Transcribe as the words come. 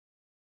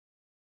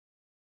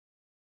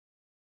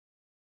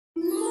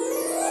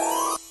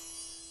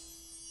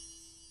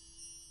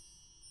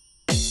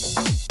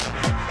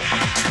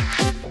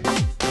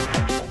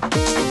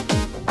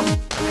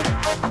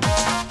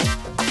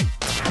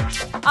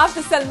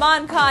After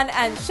Salman Khan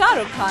and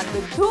Shahrukh Khan,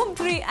 the Dhoom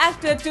 3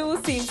 actor too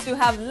seems to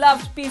have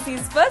loved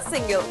PeeCee's first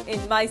single,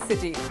 In My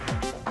City.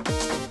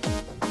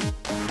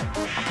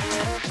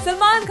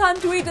 Salman Khan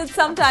tweeted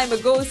some time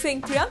ago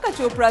saying Priyanka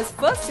Chopra's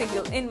first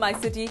single, In My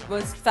City,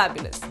 was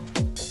fabulous.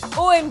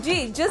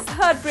 OMG, just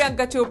heard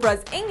Priyanka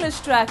Chopra's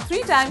English track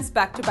 3 times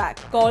back to back,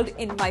 called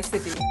In My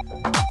City.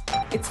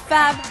 It's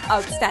fab,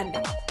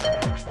 outstanding.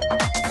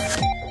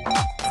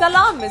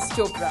 Salam, Miss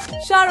Chopra.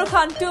 Shahrukh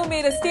Khan too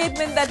made a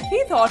statement that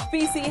he thought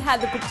PeeCee had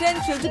the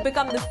potential to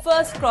become the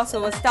first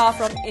crossover star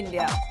from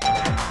India.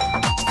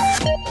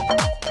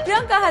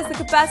 Priyanka has the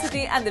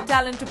capacity and the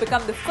talent to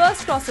become the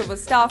first crossover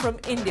star from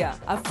India,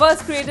 our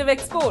first creative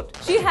export.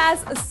 She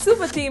has a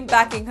super team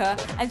backing her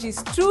and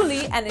she's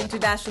truly an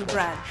international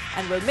brand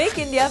and will make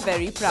India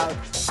very proud.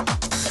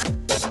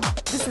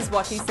 This is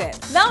what he said.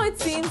 Now it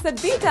seems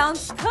that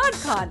B-Town's third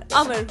Khan,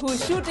 Aamir, who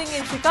is shooting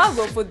in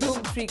Chicago for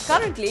Dhoom 3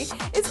 currently,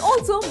 is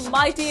also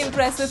mighty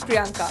impressed with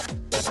Priyanka.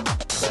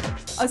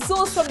 A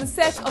source from the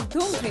set of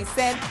Dhoom 3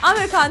 said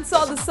Aamir Khan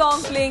saw the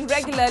song playing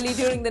regularly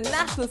during the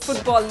National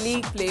Football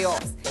League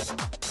playoffs.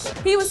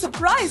 He was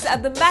surprised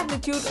at the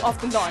magnitude of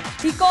the launch.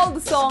 He called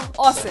the song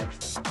awesome.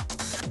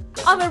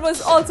 Aamir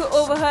was also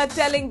overheard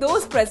telling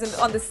those present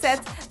on the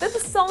set that the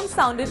song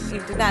sounded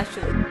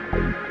international.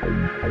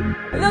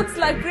 Looks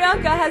like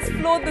Priyanka has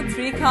floored the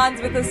 3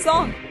 Khans with her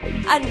song,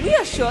 and we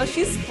are sure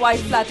she's quite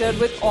flattered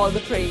with all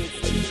the praise.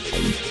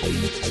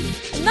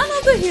 None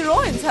of the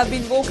heroines have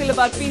been vocal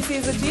about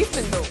PeeCee's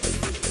achievement though.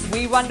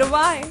 We wonder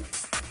why.